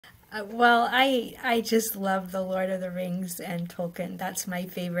Well, I just love the Lord of the Rings and Tolkien. That's my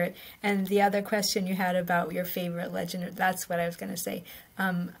favorite. And the other question you had about your favorite legend, that's what I was going to say.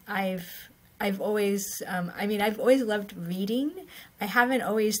 I've always, I've always loved reading. I haven't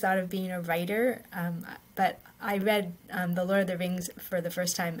always thought of being a writer, but I read the Lord of the Rings for the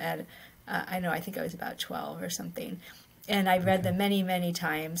first time at, I think I was about 12 or something. And I read them many, many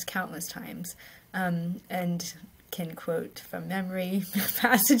times, countless times. And can quote from memory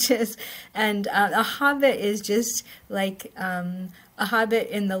passages. And a hobbit is just like, a hobbit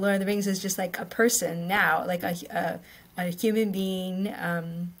in the Lord of the Rings is just like a person now, like a human being,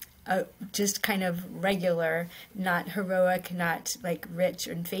 just kind of regular, not heroic, not like rich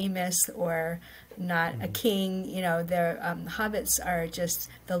and famous, or not a king. You know, they're hobbits are just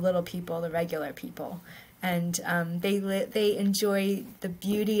the little people, the regular people. And they enjoy the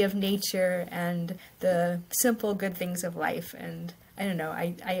beauty of nature and the simple good things of life. And I don't know,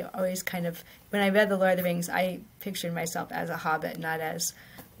 I always kind of, when I read The Lord of the Rings, I pictured myself as a hobbit, not as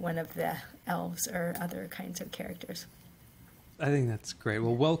one of the elves or other kinds of characters. I think that's great.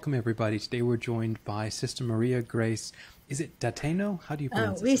 Well, welcome everybody. Today we're joined by Sister Maria Grace. Is it Dateno? How do you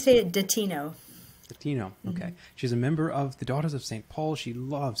pronounce it? We say it Dateno. Dateno, okay. She's a member of the Daughters of St. Paul. She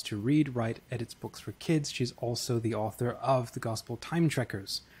loves to read, write, edits books for kids. She's also the author of the Gospel Time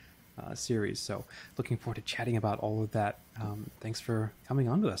Trekkers series. So looking forward to chatting about all of that. Thanks for coming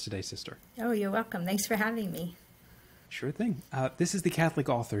on with us today, Sister. Oh, you're welcome. Thanks for having me. Sure thing. This is the Catholic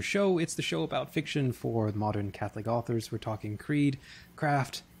Author Show. It's the show about fiction for modern Catholic authors. We're talking creed,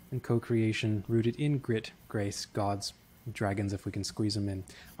 craft, and co-creation rooted in grit, grace, gods, dragons if we can squeeze them in.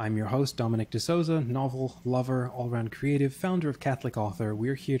 I'm your host, Dominic D'Souza, novel lover, all-round creative, founder of Catholic Author.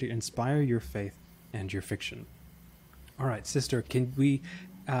 We're here to inspire your faith and your fiction. All right, Sister, can we?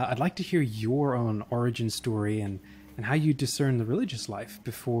 I'd like to hear your own origin story and how you discern the religious life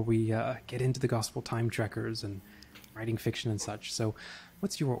before we get into the Gospel Time Trekkers and writing fiction and such. So,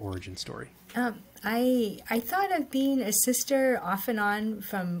 what's your origin story? I thought of being a sister off and on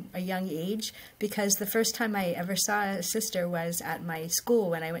from a young age, because the first time I ever saw a sister was at my school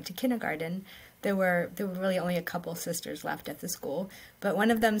when I went to kindergarten. There were really only a couple sisters left at the school, but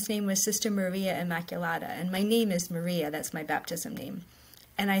one of them's name was Sr Maria Immaculata, and my name is Maria. That's my baptism name.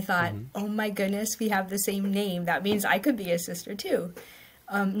 And I thought, oh my goodness, we have the same name. That means I could be a sister too.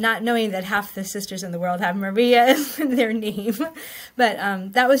 Not knowing that half the sisters in the world have Maria in their name.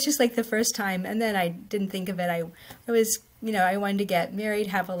 But that was just like the first time. And then I didn't think of it. I was, I wanted to get married,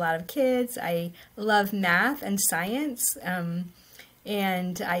 have a lot of kids. I love math and science.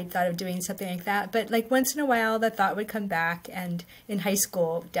 And I thought of doing something like that. But like once in a while, the thought would come back. And in high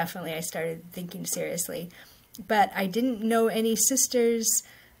school, definitely I started thinking seriously. But I didn't know any sisters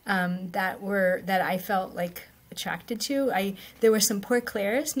that I felt like attracted to. There were some Poor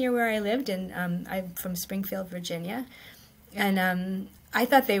Clares near where I lived, and I'm from Springfield, Virginia, and I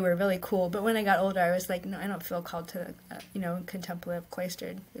thought they were really cool. But when I got older, I was like, no, I don't feel called to, contemplative,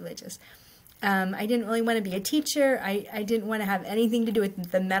 cloistered, religious. I didn't really want to be a teacher. I didn't want to have anything to do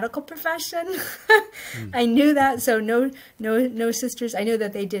with the medical profession. I knew that, so no sisters. I knew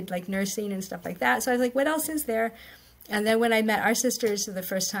that they did like nursing and stuff like that. So I was like, what else is there? And then when I met our sisters for the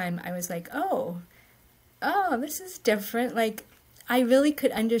first time, I was like, oh, this is different. Like, I really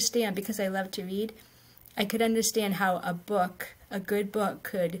could understand, because I love to read, I could understand how a good book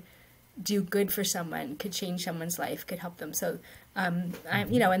could do good for someone, could change someone's life, could help them. So, and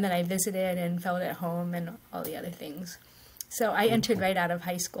then I visited and felt at home and all the other things. So I entered right out of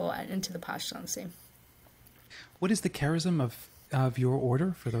high school into the postulancy. What is the charism of your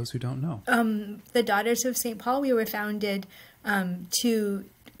order, for those who don't know? The Daughters of St. Paul, we were founded to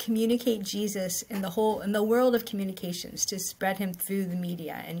communicate Jesus in the world of communications, to spread him through the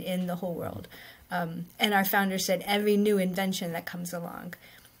media and in the whole world. And our founder said every new invention that comes along.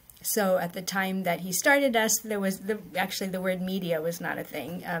 So at the time that he started us, there was actually the word media was not a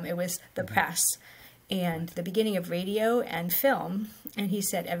thing. It was the press and the beginning of radio and film. And he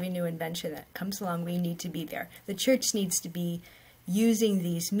said every new invention that comes along, we need to be there. The church needs to be using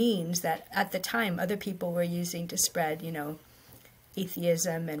these means that at the time other people were using to spread,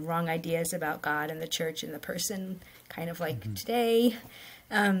 atheism and wrong ideas about God and the church and the person, kind of like today.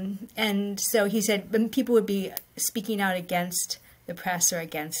 And so he said when people would be speaking out against the press or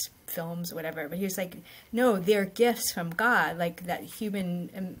against films or whatever, but he was like, no, they're gifts from God, like that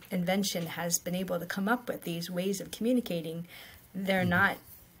human invention has been able to come up with these ways of communicating. They're not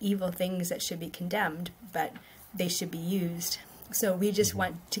evil things that should be condemned, but they should be used. So we just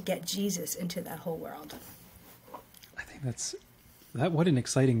want to get Jesus into that whole world. I think what an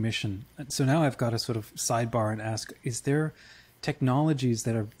exciting mission. So now I've got to sort of sidebar and ask, is there technologies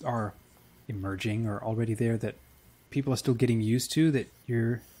that are emerging or already there that people are still getting used to that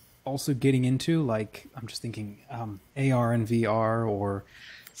you're also getting into? Like, I'm just thinking AR and VR or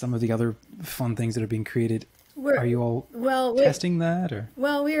some of the other fun things that are being created. Are you all testing that? Or?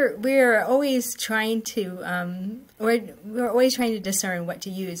 Well, we're always trying to we're always trying to discern what to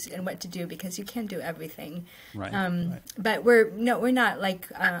use and what to do, because you can't do everything. Right. But we're not like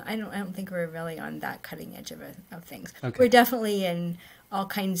I don't think we're really on that cutting edge of things. Okay. We're definitely in all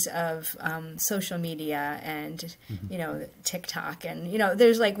kinds of social media and TikTok, and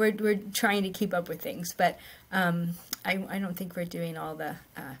there's like we're trying to keep up with things, but I don't think we're doing all the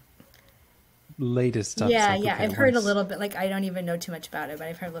latest stuff. Yeah, like, I've heard a little bit. Like, I don't even know too much about it, but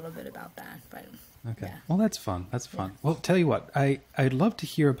I've heard a little bit about that. But okay, yeah. Well, that's fun. That's fun. Yeah. Well, tell you what, I'd love to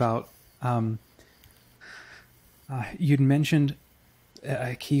hear about. You'd mentioned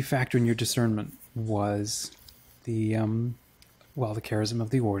a key factor in your discernment was the the charism of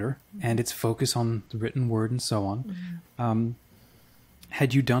the order and its focus on the written word and so on. Mm-hmm.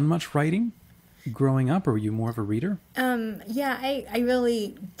 Had you done much writing growing up, or were you more of a reader? I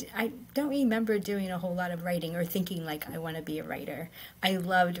don't remember doing a whole lot of writing or thinking like I want to be a writer. I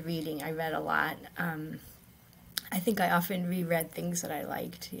loved reading. I read a lot. I think I often reread things that I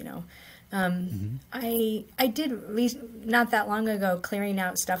liked, I did not that long ago, clearing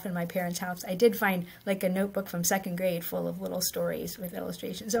out stuff in my parents' house. I did find like a notebook from second grade full of little stories with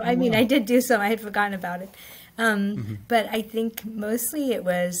illustrations. So I did do some. I had forgotten about it. But I think mostly it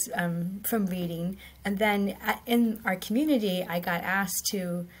was from reading. And then in our community, I got asked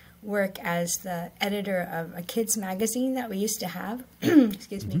to work as the editor of a kids magazine that we used to have.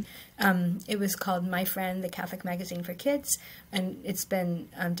 Excuse me. It was called My Friend, the Catholic Magazine for Kids, and it's been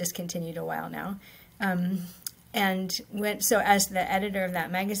discontinued a while now. So as the editor of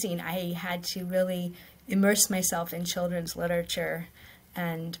that magazine, I had to really immerse myself in children's literature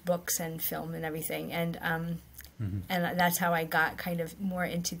and books and film and everything. And that's how I got kind of more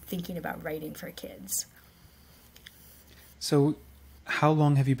into thinking about writing for kids. So how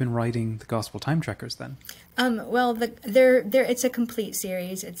long have you been writing the Gospel Time Trackers then? It's a complete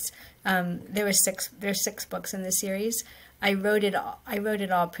series. It's there's 6 books in the series. I wrote it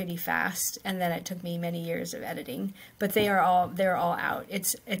all pretty fast, and then it took me many years of editing. But they're all out.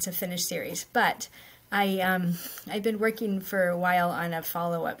 It's a finished series. But I've been working for a while on a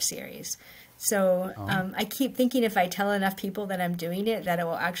follow-up series. So I keep thinking if I tell enough people that I'm doing it, that it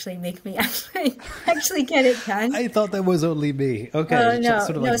will actually make me actually get it done. I thought that was only me. Okay. No.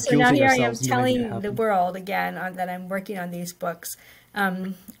 So now here I am telling the world again that I'm working on these books.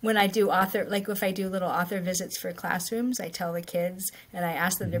 When I do if I do little author visits for classrooms, I tell the kids and I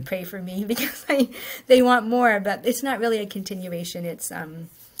ask them to pray for me because they want more. But it's not really a continuation. It's like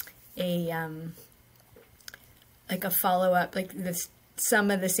a follow-up, like this.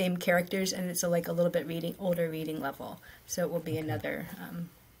 Some of the same characters, and it's a little bit older reading level. So it will be another,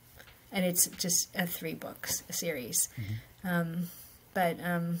 and it's just a 3 books series. So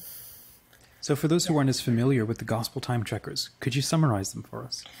for those who aren't as familiar with the Gospel Time Trackers, could you summarize them for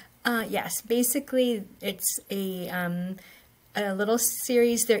us? Yes, basically it's a little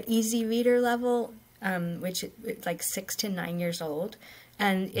series. They're easy reader level, which is like 6 to 9 years old.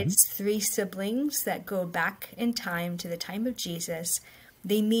 And it's 3 siblings that go back in time to the time of Jesus.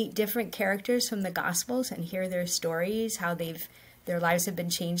 They meet different characters from the Gospels and hear their stories, how their lives have been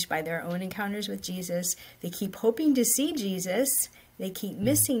changed by their own encounters with Jesus. They keep hoping to see Jesus. They keep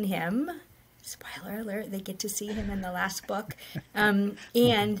missing him. Spoiler alert, they get to see him in the last book. And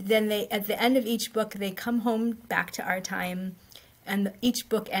then at the end of each book, they come home back to our time. And each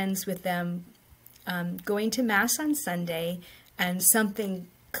book ends with them going to Mass on Sunday, and something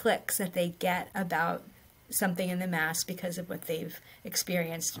clicks that they get about something in the Mass because of what they've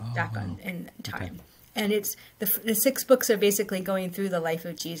experienced back in time. Okay. And it's the 6 books are basically going through the life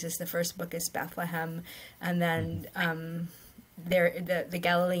of Jesus. The first book is Bethlehem, and then the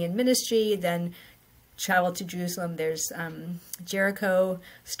Galilean ministry, then travel to Jerusalem. There's Jericho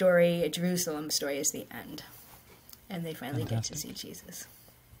story, a Jerusalem story is the end. And they finally get to see Jesus.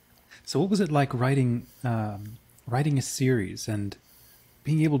 So what was it like writing a series and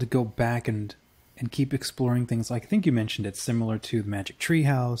being able to go back and keep exploring things? Like, I think you mentioned it's similar to the Magic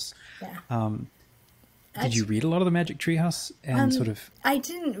Treehouse. Yeah. Did you read a lot of the Magic Treehouse and I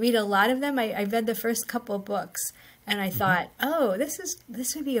didn't read a lot of them. I read the first couple of books, and I thought,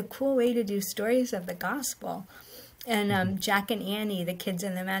 this would be a cool way to do stories of the gospel. And Jack and Annie, the kids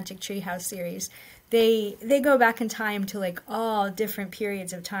in the Magic Treehouse series, they go back in time to like all different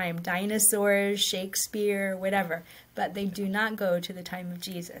periods of time, dinosaurs, Shakespeare, whatever, but they do not go to the time of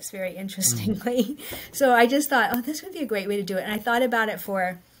Jesus, very interestingly. So I just thought, oh, this would be a great way to do it. And I thought about it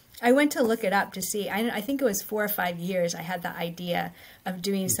I went to look it up to see, I think it was 4 or 5 years I had the idea of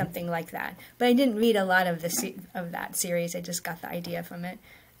doing something like that. But I didn't read a lot of that series, I just got the idea from it.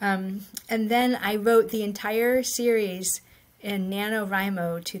 And then I wrote the entire series in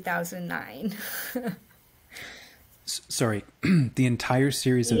NaNoWriMo 2009. Sorry, the entire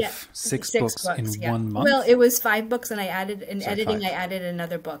series of six books in 1 month? Well, it was 5 books, and I added, in editing, 5. I added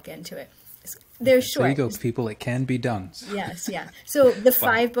another book into it. They're short. There you go, people. It can be done. Yes, yeah. So the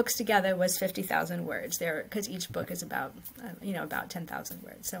 5 books together was 50,000 words there, because each book is about, about 10,000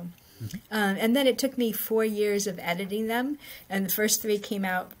 words. So, and then it took me 4 years of editing them, and the first 3 came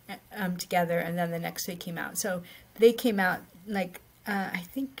out together, and then the next 3 came out. So they came out like I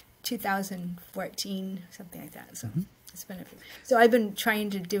think 2014, something like that. So it's been so I've been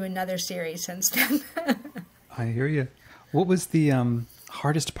trying to do another series since then. I hear you. What was the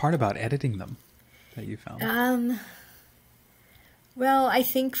hardest part about editing them that you found? Well, I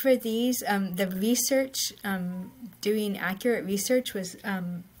think for these, the research, doing accurate research was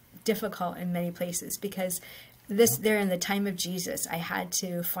difficult in many places, because they're in the time of Jesus. I had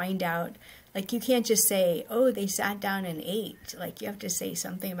to find out, like, you can't just say, oh, they sat down and ate. Like, you have to say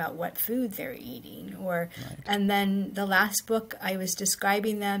something about what food they're eating. And then the last book, I was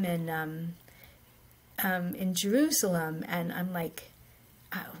describing them in Jerusalem, and I'm like,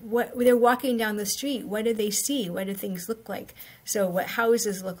 what they're walking down the street, what do they see, what do things look like, so what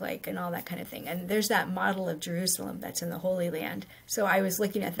houses look like, and all that kind of thing. And there's that model of Jerusalem that's in the Holy Land, so I was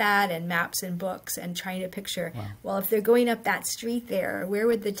looking at that and maps and books and trying to picture, well, if they're going up that street there, where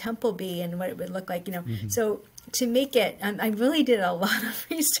would the temple be and what it would look like, so to make it, I really did a lot of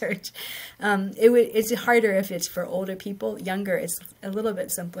research. It's harder if it's for older people. Younger, it's a little bit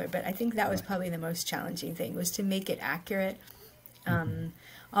simpler, but I think that was probably the most challenging thing, was to make it accurate.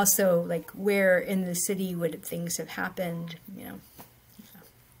 Also, like, where in the city would things have happened,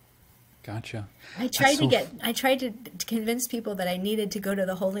 Gotcha. I tried to convince people that I needed to go to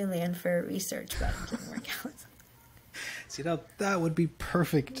the Holy Land for research, but it didn't work out. See, now that would be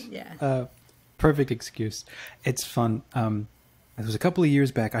perfect. Yeah. Perfect excuse. It's fun. It was a couple of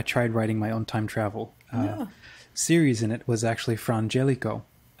years back, I tried writing my own time travel series, and it was actually Fra Angelico.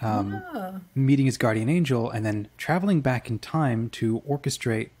 Meeting his guardian angel and then traveling back in time to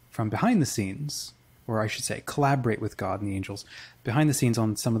orchestrate from behind the scenes, or I should say collaborate with God and the angels behind the scenes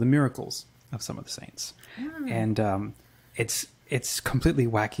on some of the miracles of some of the saints. And it's completely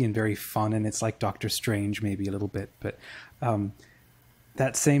wacky and very fun, and it's like Doctor Strange maybe a little bit, but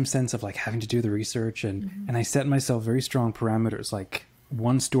that same sense of like having to do the research, and I set myself very strong parameters, like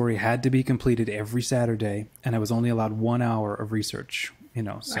one story had to be completed every Saturday, and I was only allowed 1 hour of research.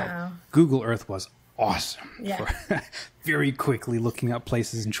 So Google Earth was awesome for very quickly looking up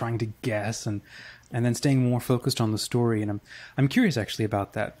places and trying to guess, and then staying more focused on the story. And I'm curious actually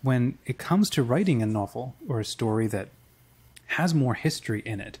about that. When it comes to writing a novel or a story that has more history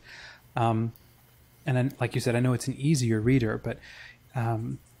in it, and then, like you said, I know it's an easier reader, but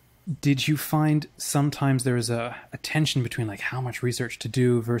did you find sometimes there was a tension between like how much research to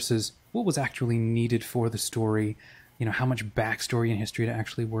do versus what was actually needed for the story? How much backstory and history to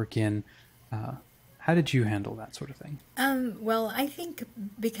actually work in. How did you handle that sort of thing? Well, I think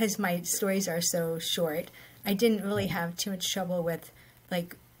because my stories are so short, I didn't really have too much trouble with,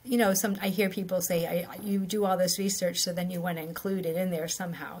 like, I hear people say, you do all this research, so then you want to include it in there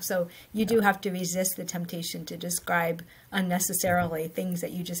somehow. So you do have to resist the temptation to describe unnecessarily things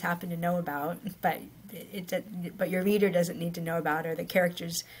that you just happen to know about, but your reader doesn't need to know about, or the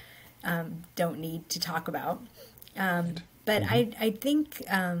characters don't need to talk about. But I think,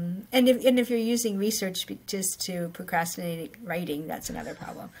 and if you're using research just to procrastinate writing, that's another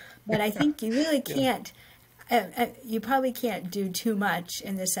problem. But I think you really can't, you probably can't do too much,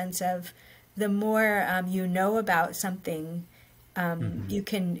 in the sense of the more you know about something,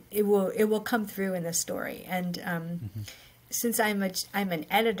 it will come through in the story. And since I'm an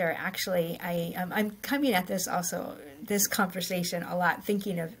editor, actually, I'm coming at this conversation a lot,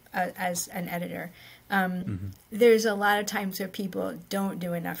 thinking of as an editor. There's a lot of times where people don't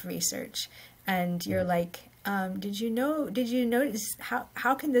do enough research, and you're like, did you notice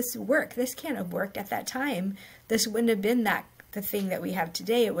how can this work? This can't have worked at that time. This wouldn't have been the thing that we have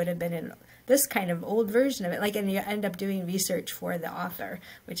today. It would have been in this kind of old version of it. And you end up doing research for the author,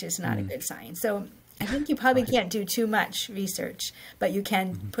 which is not a good sign. So I think you probably can't do too much research, but you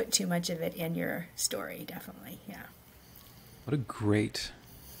can put too much of it in your story, definitely. Yeah. What a great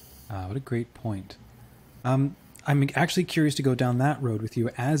point. I'm actually curious to go down that road with you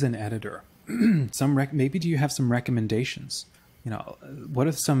as an editor. Maybe do you have some recommendations? What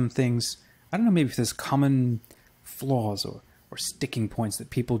are some things, I don't know, maybe if there's common flaws or sticking points that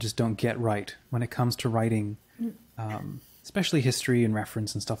people just don't get right when it comes to writing, especially history and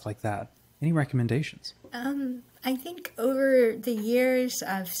reference and stuff like that. Any recommendations? I think over the years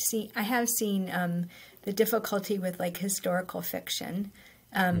I have seen the difficulty with like historical fiction.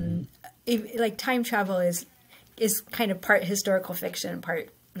 Like time travel is kind of part historical fiction, part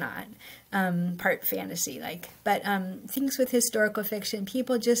not, part fantasy. But things with historical fiction,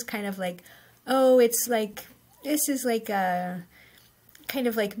 people just kind of like, oh, it's like this is like a kind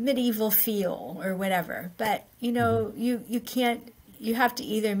of like medieval feel or whatever. But you can't. You have to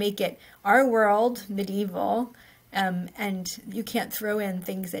either make it our world, medieval, and you can't throw in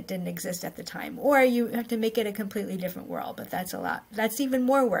things that didn't exist at the time. Or you have to make it a completely different world, but that's a lot. That's even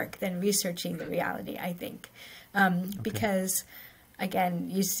more work than researching the reality, I think. Because,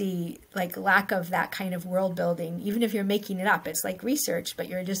 again, you see like lack of that kind of world building. Even if you're making it up, it's like research, but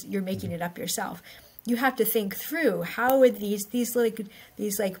you're making it up yourself. You have to think through how would these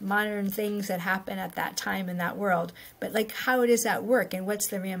modern things that happen at that time in that world, but like how does that work and what's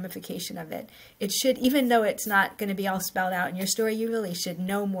the ramification of it? It should, even though it's not going to be all spelled out in your story, you really should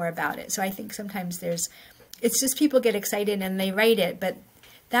know more about it. So I think sometimes it's just people get excited and they write it, but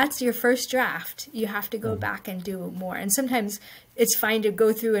that's your first draft. You have to go back and do more. And sometimes it's fine to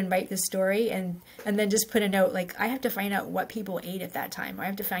go through and write the story and then just put a note like, I have to find out what people ate at that time. Or I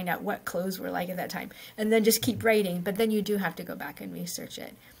have to find out what clothes were like at that time. And then just keep writing. But then you do have to go back and research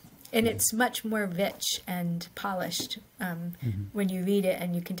it. And it's much more rich and polished when you read it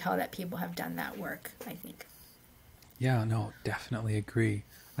and you can tell that people have done that work, I think. Yeah, no, definitely agree.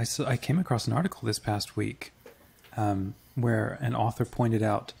 I came across an article this past week where an author pointed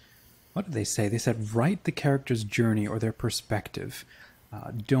out, what did they say? They said, write the character's journey or their perspective.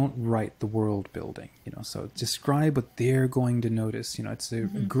 Don't write the world building. So describe what they're going to notice. It's a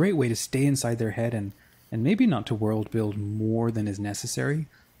great way to stay inside their head and maybe not to world build more than is necessary.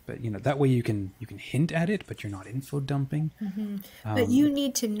 But that way you can hint at it, but you're not info dumping. But you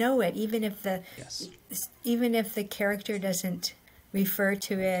need to know it, even if yes. even if the character doesn't refer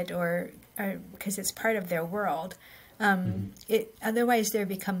to it or because it's part of their world. Otherwise there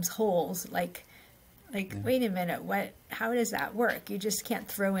becomes holes like wait a minute, how does that work? You just can't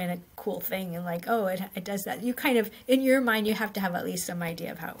throw in a cool thing and like, oh, it does that. You kind of, in your mind, you have to have at least some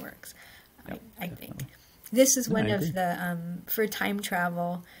idea of how it works. Yep, I think this is one of the for time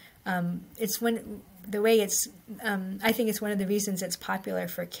travel, it's one the way it's I think it's one of the reasons it's popular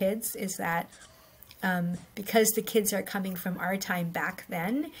for kids is that because the kids are coming from our time back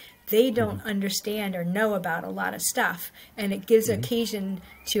then, they don't understand or know about a lot of stuff, and it gives occasion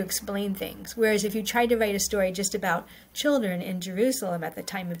to explain things. Whereas if you tried to write a story just about children in Jerusalem at the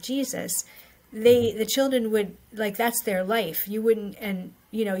time of Jesus, the children would, like, that's their life. You wouldn't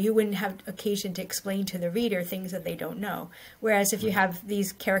have occasion to explain to the reader things that they don't know. Whereas if you have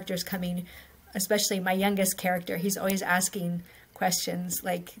these characters coming, especially my youngest character, he's always asking questions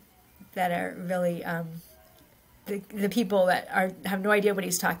like that are really the people that have no idea what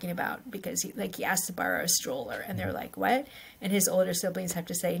he's talking about, because he asks to borrow a stroller and they're like, what? And his older siblings have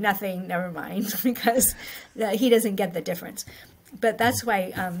to say nothing, never mind, because he doesn't get the difference. But that's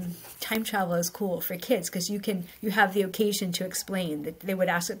why time travel is cool for kids, because you have the occasion to explain. That they would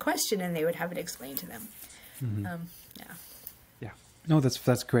ask a question and they would have it explained to them. Yeah. No,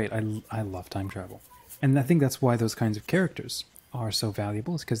 that's great. I love time travel, and I think that's why those kinds of characters are so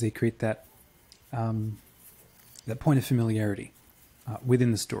valuable, is because they create that that point of familiarity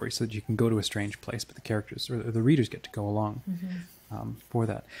within the story, so that you can go to a strange place, but the characters or the readers get to go along for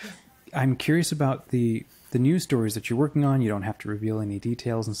that. Yeah. I'm curious about the news stories that you're working on. You don't have to reveal any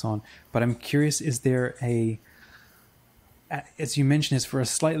details and so on, but I'm curious, is there as you mentioned, it's for a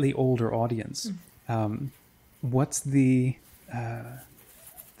slightly older audience. What's the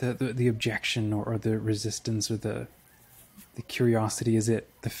objection or the resistance or the curiosity? Is it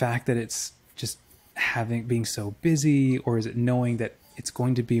the fact that it's just being so busy, or is it knowing that it's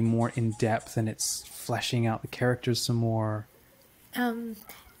going to be more in depth and it's fleshing out the characters some more?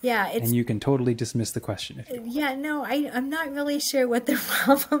 Yeah, and you can totally dismiss the question if you want. Yeah, no, I'm not really sure what the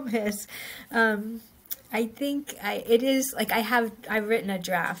problem is. I think it is like I've written a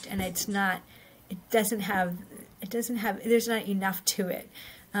draft and there's not enough to it.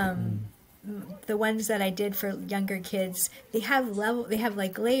 The ones that I did for younger kids, they have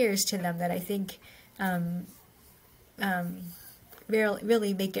like layers to them that I think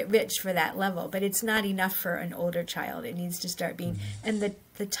really make it rich for that level, but it's not enough for an older child. It needs to start being, and the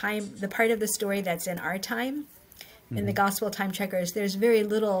part of the story that's in our time, in the Gospel Time Checkers, there's very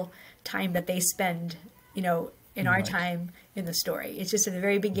little time that they spend, in our time in the story. It's just at the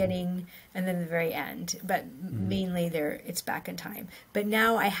very beginning and then the very end, but mainly it's back in time. But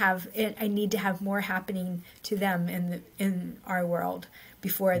now I need to have more happening to them in our world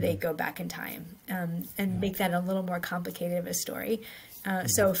before they go back in time, and make that a little more complicated of a story.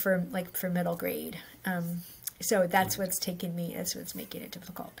 So for middle grade, so that's what's taken me. That's what's making it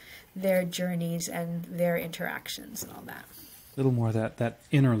difficult. Their journeys and their interactions and all that. A little more that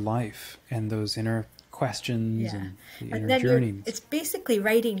inner life and those inner questions and the inner journeys. It's basically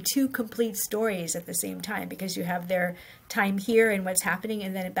writing two complete stories at the same time, because you have their time here and what's happening,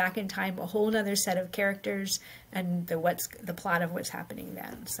 and then back in time a whole other set of characters and the plot of what's happening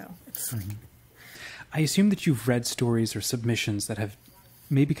then. So it's I assume that you've read stories or submissions that have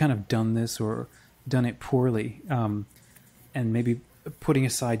maybe kind of done this or done it poorly, and maybe putting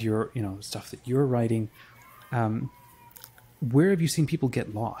aside your stuff that you're writing, where have you seen people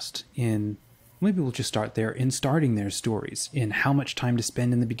get lost in? Maybe we'll just start there, in starting their stories, in how much time to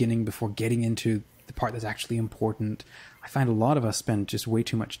spend in the beginning before getting into the part that's actually important. I find a lot of us spend just way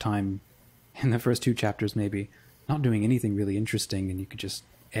too much time in the first 2 chapters, maybe, not doing anything really interesting, and you could just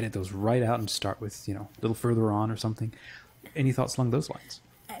edit those right out and start with, a little further on or something. Any thoughts along those lines?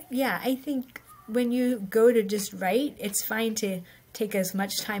 Yeah, I think when you go to just write, it's fine to take as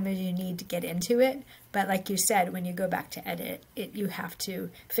much time as you need to get into it. But like you said, when you go back to edit it, you have to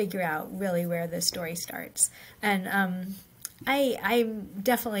figure out really where the story starts. And I'm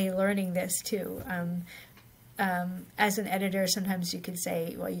definitely learning this too. As an editor, sometimes you could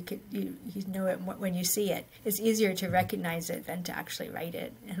say, well, you know it when you see it. It's easier to recognize it than to actually write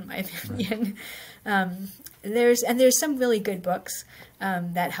it, in my opinion. There's some really good books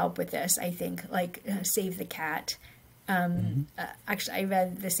that help with this, I think, like Save the Cat. Actually, I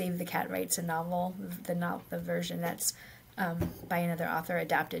read the Save the Cat Writes a Novel, the version that's by another author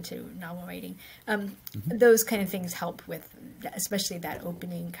adapted to novel writing. Those kind of things help with, especially that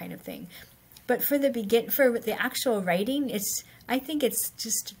opening kind of thing. But for the actual writing, I think it's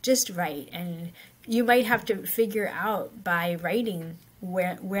just write, and you might have to figure out by writing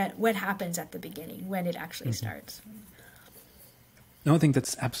what happens at the beginning, when it actually starts. No, I think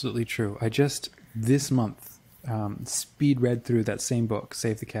that's absolutely true. I just this month speed read through that same book,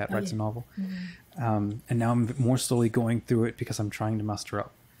 Save the Cat Writes a Novel, and now I'm more slowly going through it because I'm trying to muster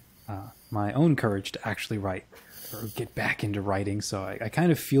up my own courage to actually write or get back into writing. So I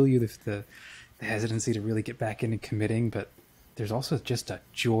kind of feel the hesitancy to really get back into committing, but there's also just a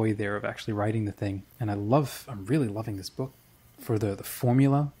joy there of actually writing the thing. And I'm really loving this book for the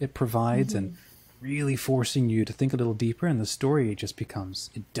formula it provides, and really forcing you to think a little deeper, and the story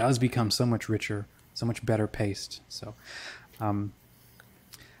does become so much richer, so much better paced. So I'm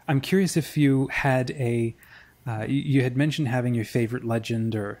curious if you had you had mentioned having your favorite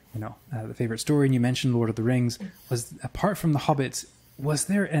legend or the favorite story, and you mentioned Lord of the Rings. Was, apart from the Hobbits, was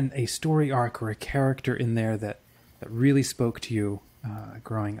there a story arc or a character in there that really spoke to you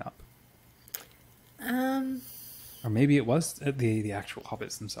growing up? Or maybe it was the actual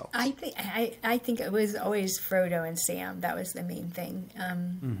hobbits themselves. I think it was always Frodo and Sam. That was the main thing.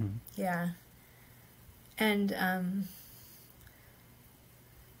 Yeah. And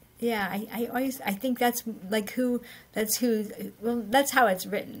I think that's how it's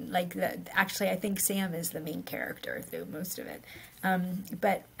written. Actually, I think Sam is the main character through most of it.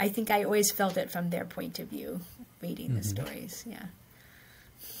 But I think I always felt it from their point of view, reading the stories. Yeah.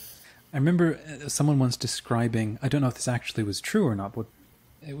 I remember someone once describing, I don't know if this actually was true or not, but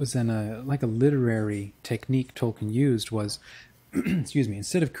it was in a literary technique Tolkien used was, excuse me,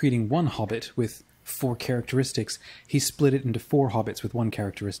 instead of creating one hobbit with 4 characteristics, he split it into 4 hobbits with 1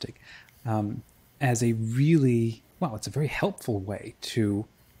 characteristic, as a really, it's a very helpful way to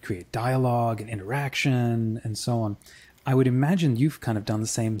create dialogue and interaction and so on. I would imagine you've kind of done the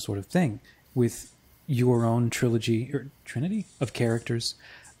same sort of thing with your own trinity of characters,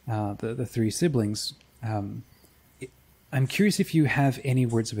 the 3 siblings. I'm curious if you have any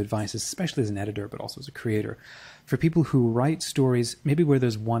words of advice, especially as an editor, but also as a creator, for people who write stories, maybe where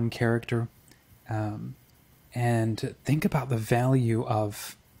there's 1 character, and think about the value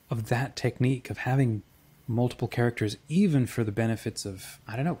of that technique of having multiple characters, even for the benefits of,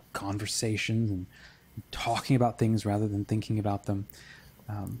 conversations and talking about things rather than thinking about them.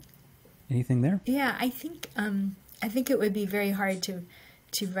 Anything there? Yeah, I think it would be very hard to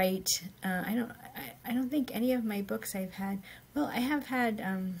write. I don't think any of my books I've had. Well, I have had.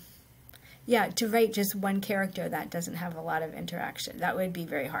 yeah, to write just one character that doesn't have a lot of interaction, that would be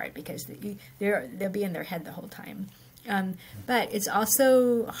very hard because they'll be in their head the whole time. But it's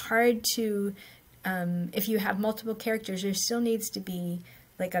also hard to, if you have multiple characters, there still needs to be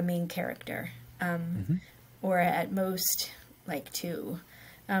like a main character, or at most like two.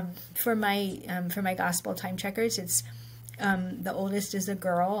 For my gospel time checkers, it's the oldest is a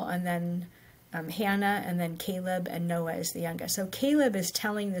girl, and then Hannah, and then Caleb, and Noah is the youngest. So Caleb is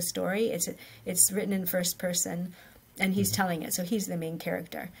telling the story. It's written in first person, and he's telling it. So he's the main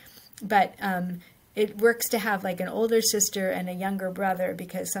character. But it works to have like an older sister and a younger brother,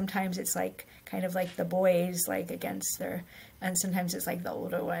 because sometimes it's like kind of like the boys like against their, and sometimes it's like the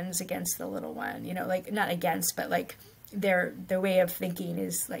older ones against the little one. You know, like not against, but like their way of thinking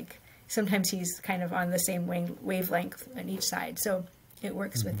is like sometimes he's kind of on the same wavelength on each side. So it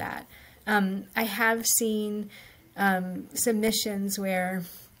works with that. I have seen submissions where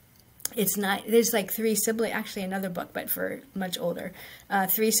it's not, there's like three siblings, actually another book, but for much older,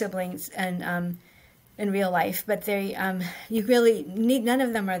 three siblings and in real life, but they you really need, none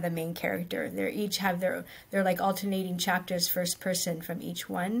of them are the main character. They each have they're like alternating chapters, first person from each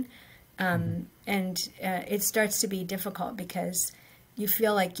one. And it starts to be difficult because you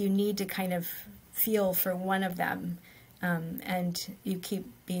feel like you need to kind of feel for one of them. And you keep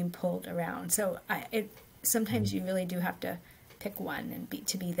being pulled around. So sometimes you really do have to pick one and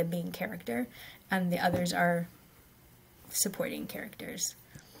to be the main character, and the others are supporting characters.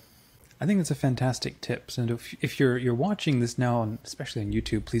 I think that's a fantastic tip. And if you're watching this now, and especially on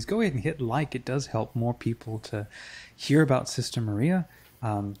YouTube, please go ahead and hit like. It does help more people to hear about Sister Maria.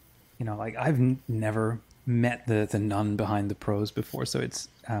 You know, like I've never met the nun behind the prose before, so it's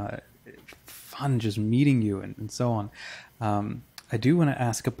fun just meeting you and so on. I do want to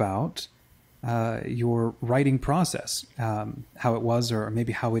ask about your writing process, how it was, or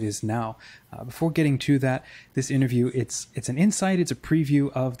maybe how it is now. Before getting to that, this interview, it's an insight, it's a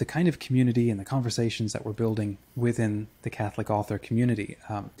preview of the kind of community and the conversations that we're building within the Catholic author community.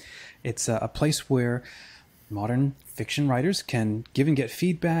 It's a place where modern fiction writers can give and get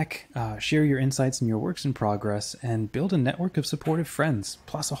feedback, share your insights and your works in progress, and build a network of supportive friends,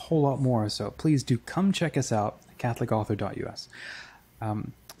 plus a whole lot more. So please do come check us out at catholicauthor.us.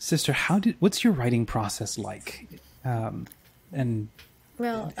 Sister, what's your writing process like? And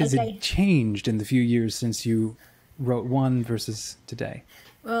has it changed in the few years since you wrote one versus today?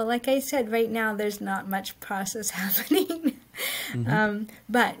 Well, like I said, right now there's not much process happening.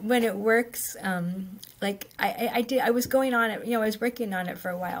 But when it works, like I was going on it, you know, I was working on it for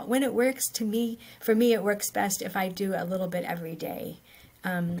a while. When it works, for me, it works best if I do a little bit every day.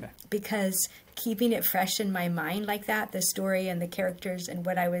 Because keeping it fresh in my mind like that, the story and the characters and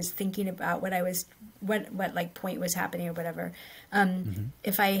what I was thinking about, what like point was happening or whatever.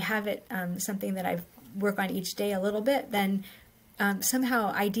 If I have it, something that I work on each day a little bit, then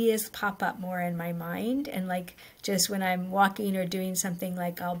somehow ideas pop up more in my mind, and like just when I'm walking or doing something,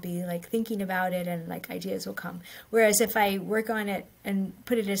 like I'll be like thinking about it and like ideas will come. Whereas if I work on it and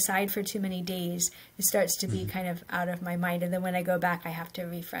put it aside for too many days, it starts to be kind of out of my mind, and then when I go back I have to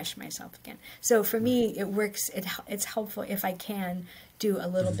refresh myself again. So for me it works, it's helpful if I can do a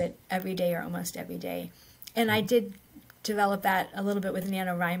little bit every day or almost every day. And I did develop that a little bit with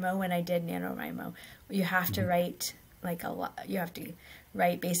NaNoWriMo. When I did NaNoWriMo, you have to write like a lot. You have to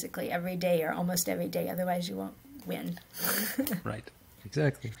write basically every day or almost every day, otherwise you won't win. Right,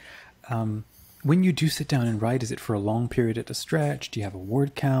 exactly. When you do sit down and write, is it for a long period at a stretch? Do you have a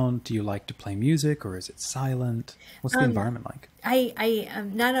word count? Do you like to play music, or is it silent? What's the environment like?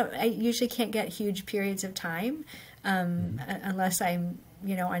 I usually can't get huge periods of time unless I'm,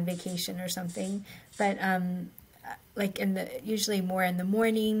 you know, on vacation or something. But like usually more in the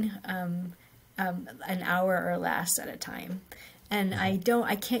morning, an hour or less at a time. And I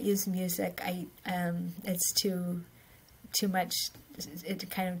can't use music. It's too much. It's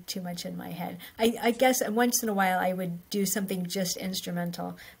kind of too much in my head. I guess once in a while I would do something just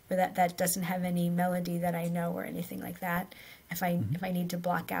instrumental, but that doesn't have any melody that I know or anything like that. If I need to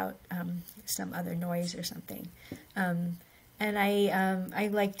block out some other noise or something. And I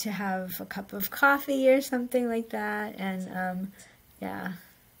like to have a cup of coffee or something like that. And yeah.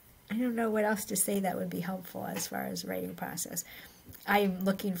 I don't know what else to say that would be helpful as far as writing process. I'm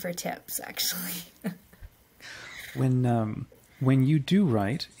looking for tips, actually. When you do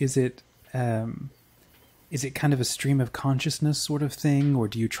write, is it kind of a stream of consciousness sort of thing, or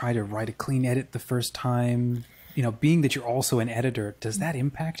do you try to write a clean edit the first time? You know, being that you're also an editor, does that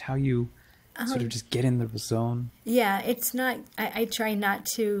impact how you sort of just get in the zone? Yeah, it's not. I try not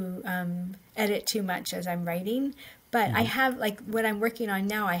to edit too much as I'm writing. But I have, like, what I'm working on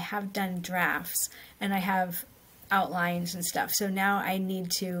now, I have done drafts and I have outlines and stuff. So now I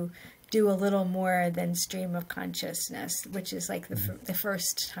need to do a little more than stream of consciousness, which is like the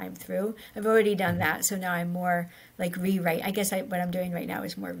first time through. I've already done that. So now I'm more like rewrite. I guess what I'm doing right now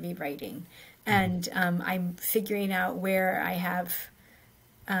is more rewriting. And I'm figuring out where I have,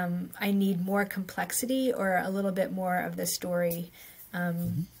 I need more complexity or a little bit more of the story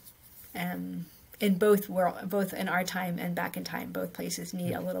in both both in our time and back in time. Both places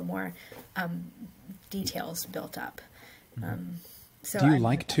need a little more details built up. So do you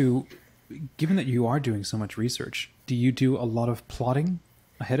like to, given that you are doing so much research, do you do a lot of plotting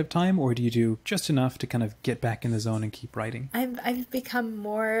ahead of time, or do you do just enough to kind of get back in the zone and keep writing? I've become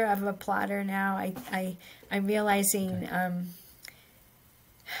more of a plotter now. I'm realizing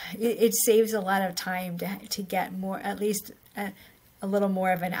it saves a lot of time to get more, at least a little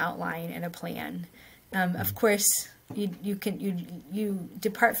more of an outline and a plan. Of course, you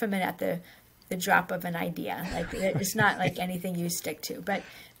depart from it at the drop of an idea. Like, it's not like anything you stick to. But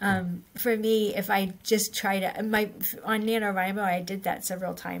for me, if I just try to, on NaNoWriMo, I did that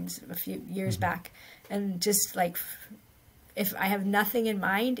several times a few years back, and just like, if I have nothing in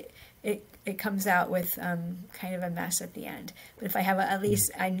mind, it comes out with kind of a mess at the end. But if I have at least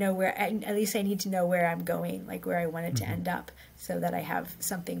I know where, at least I need to know where I'm going, like where I want it to end up, so that I have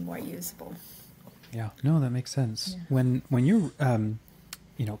something more usable. Yeah, no, that makes sense. Yeah. When you're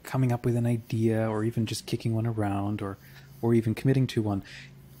coming up with an idea, or even just kicking one around, or even committing to one,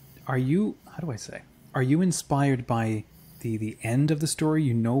 are you inspired by the end of the story?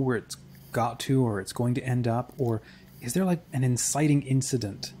 You know where it's got to, or it's going to end up, or is there like an inciting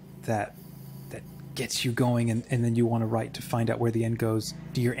incident that gets you going, and then you want to write to find out where the end goes?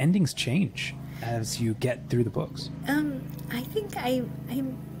 Do your endings change as you get through the books? I think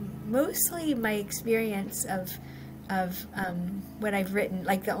I'm mostly my experience of what I've written.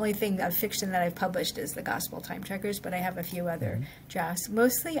 Like, the only thing of fiction that I've published is the Gospel Time Trackers, but I have a few other drafts.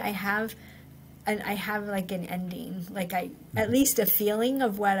 Mostly I have like an ending, like at least a feeling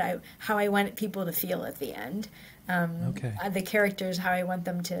of how I want people to feel at the end. The characters, how I want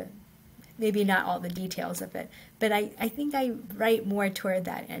them to, maybe not all the details of it, but I think I write more toward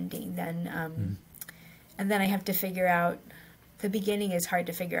that ending than, and then I have to figure out, the beginning is hard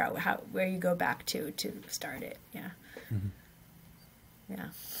to figure out where you go back to start it. Yeah.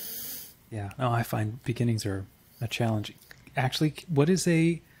 No, I find beginnings are a challenge. Actually, what's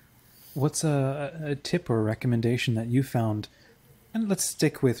a tip or a recommendation that you found? And let's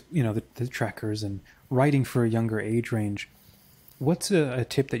stick with the trackers and writing for a younger age range. What's a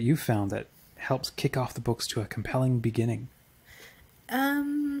tip that you found that helps kick off the books to a compelling beginning?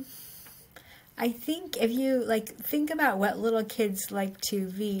 I think if you think about what little kids like to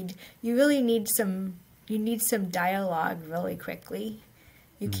read, you really need some dialogue really quickly.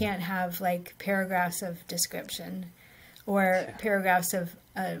 You can't have like paragraphs of description or paragraphs of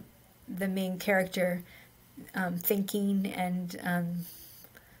the main character thinking and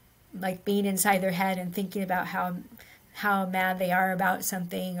like being inside their head and thinking about how mad they are about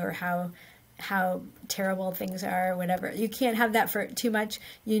something, or how terrible things are, or whatever. You can't have that for too much.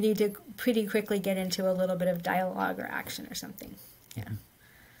 You need to pretty quickly get into a little bit of dialogue or action or something.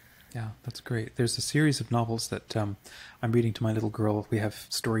 Yeah, that's great. There's a series of novels that I'm reading to my little girl. We have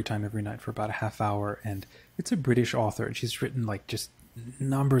story time every night for about a half hour, and it's a British author, and she's written like just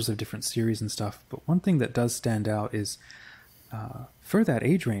numbers of different series and stuff. But one thing that does stand out is for that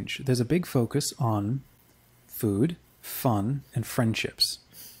age range, there's a big focus on food, fun, and friendships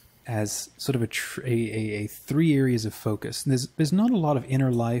as sort of a three areas of focus. And there's not a lot of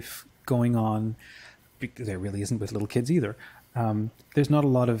inner life going on. There really isn't with little kids either. There's not a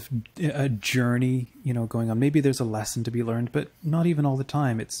lot of a journey, going on. Maybe there's a lesson to be learned, but not even all the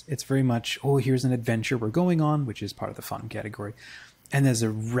time. It's very much, here's an adventure we're going on, which is part of the fun category. And there's a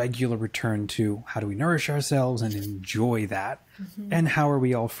regular return to how do we nourish ourselves and enjoy that? And how are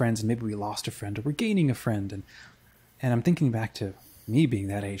we all friends? And maybe we lost a friend, or we're gaining a friend. And I'm thinking back to me being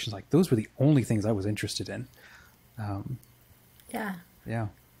that age. It's like, those were the only things I was interested in. Yeah.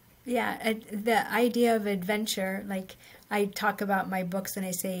 The idea of adventure, like I talk about my books and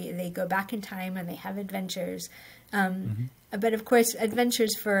I say they go back in time and they have adventures. But of course,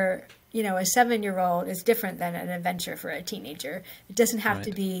 adventures for, a 7-year-old is different than an adventure for a teenager. It doesn't have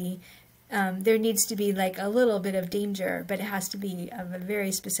to be, there needs to be like a little bit of danger, but it has to be of a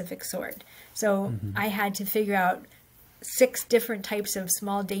very specific sort. So I had to figure out 6 different types of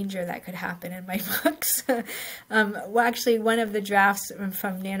small danger that could happen in my books. Well, actually, one of the drafts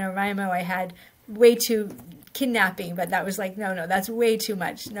from NaNoWriMo, I had way too kidnapping, but that was like, no, that's way too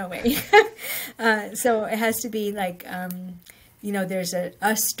much. No way. So it has to be like, there's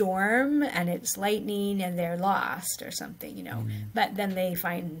a storm and it's lightning and they're lost or something, but then they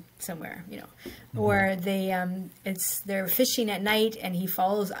find somewhere, or they're fishing at night and he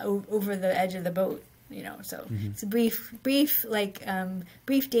falls over the edge of the boat, so it's a brief,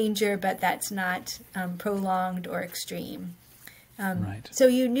 brief danger, but that's not prolonged or extreme. Right. So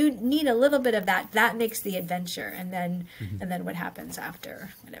you need a little bit of that. That makes the adventure, and then what happens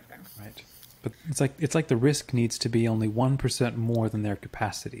after, whatever. Right. But it's like the risk needs to be only 1% more than their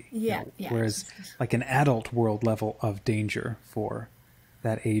capacity. Yeah. Whereas like an adult world level of danger for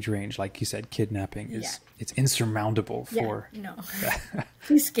that age range, like you said, kidnapping it's insurmountable for. No.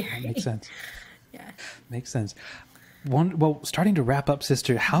 Too scary. That makes sense. Yeah. Makes sense. Starting to wrap up,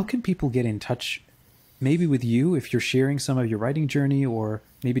 sister, how can people get in touch? Maybe with you, if you're sharing some of your writing journey, or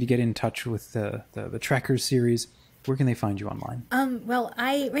maybe to get in touch with the Trekkers series, where can they find you online?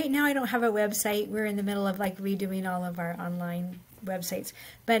 Right now I don't have a website. We're in the middle of redoing all of our online websites,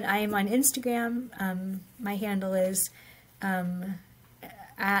 but I am on Instagram. My handle is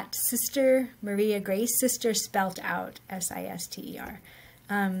at Sr Maria Grace, sister spelt out Sister,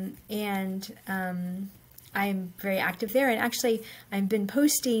 I'm very active there, and actually I've been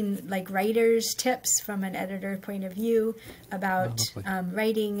posting writers' tips from an editor point of view about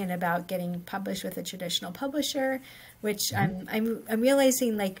writing and about getting published with a traditional publisher, which I'm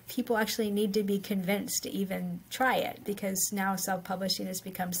realizing people actually need to be convinced to even try it, because now self-publishing has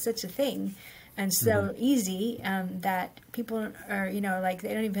become such a thing and so easy that people are, they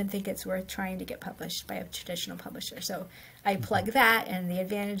don't even think it's worth trying to get published by a traditional publisher. So I plug that and the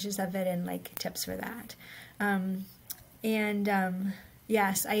advantages of it and tips for that.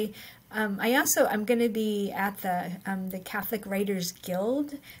 Yes, I'm going to be at the Catholic Writers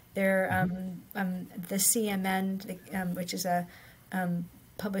Guild. They're the CMN, which is a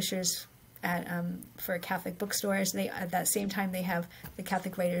publishers for Catholic bookstores. They at that same time they have the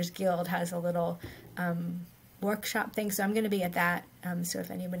Catholic Writers Guild has a little workshop thing, so I'm going to be at that. So if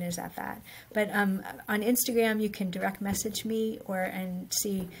anyone is at that, but on Instagram you can direct message me and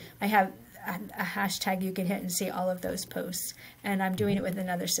see. I have a hashtag you can hit and see all of those posts, and I'm doing it with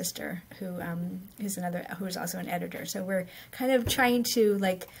another sister who is also an editor. So we're kind of trying to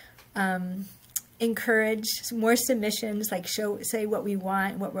encourage more submissions, say what we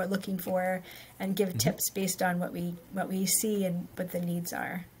want, what we're looking for, and give tips based on what we see and what the needs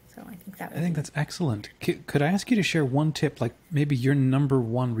are. So I think that's excellent. Could I ask you to share one tip, maybe your number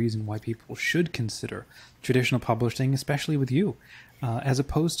one reason why people should consider traditional publishing, especially with you, as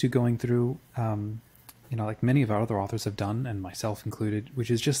opposed to going through, like many of our other authors have done, and myself included, which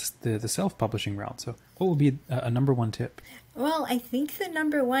is just the self-publishing route. So what would be a number one tip? Well, I think the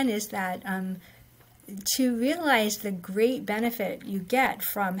number one is that to realize the great benefit you get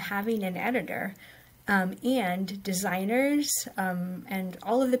from having an editor, and designers, and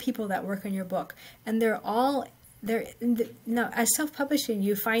all of the people that work on your book, and as self-publishing,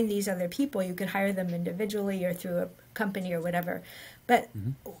 you find these other people. You could hire them individually or through a company or whatever, but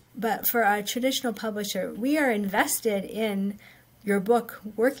for a traditional publisher, we are invested in your book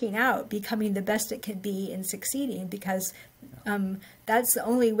working out, becoming the best it can be, and succeeding, because that's the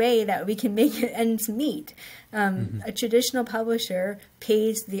only way that we can make it ends meet. A traditional publisher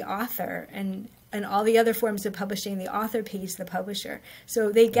pays the author, and all the other forms of publishing, the author pays the publisher. So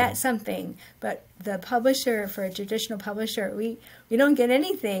they get something, but the publisher, for a traditional publisher, we don't get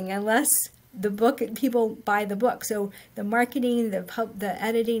anything unless people buy the book. So the marketing, the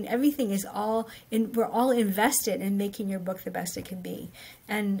editing, everything is we're all invested in making your book the best it can be.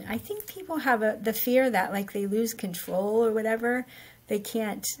 And I think people have the fear that they lose control or whatever. They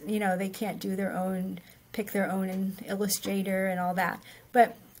can't, pick their own illustrator and all that.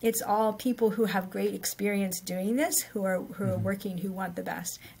 But it's all people who have great experience doing this, who are working, who want the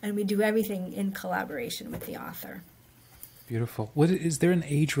best. And we do everything in collaboration with the author. Beautiful. Is there an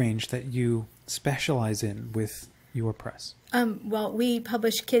age range that you specialize in with your press? We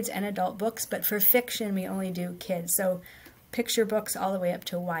publish kids and adult books, but for fiction, we only do kids. So picture books all the way up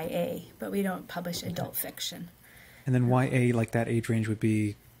to YA, but we don't publish adult fiction. And then YA, that age range would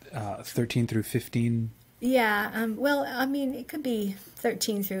be 13 through 15? Yeah. It could be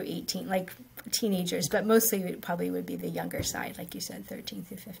 13 through 18, teenagers, but mostly it probably would be the younger side, like you said, 13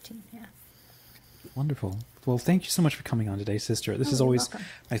 through 15. Yeah. Wonderful. Well, thank you so much for coming on today, sister. This is always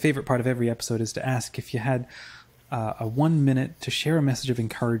my favorite part of every episode, is to ask if you had a 1 minute to share a message of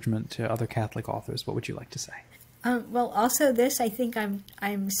encouragement to other Catholic authors. What would you like to say? Well, also this, I think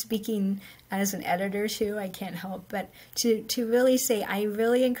I'm speaking as an editor too. I can't help but to really say, I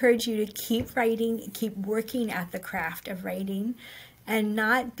really encourage you to keep writing, keep working at the craft of writing, and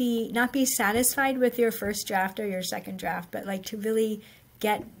not be satisfied with your first draft or your second draft, but like to really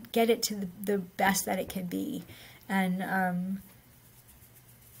get it to the best that it can be, and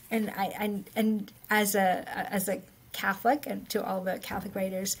as a Catholic, and to all the Catholic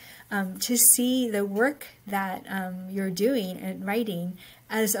writers, to see the work that you're doing and writing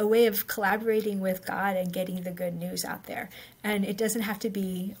as a way of collaborating with God and getting the good news out there. And it doesn't have to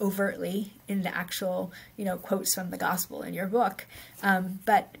be overtly in the actual, quotes from the gospel in your book,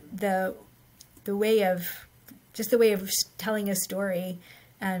 but the way of telling a story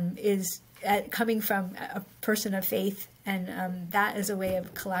is coming from a person of faith, and that is a way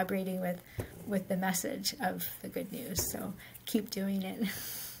of collaborating with the message of the good news. So keep doing it.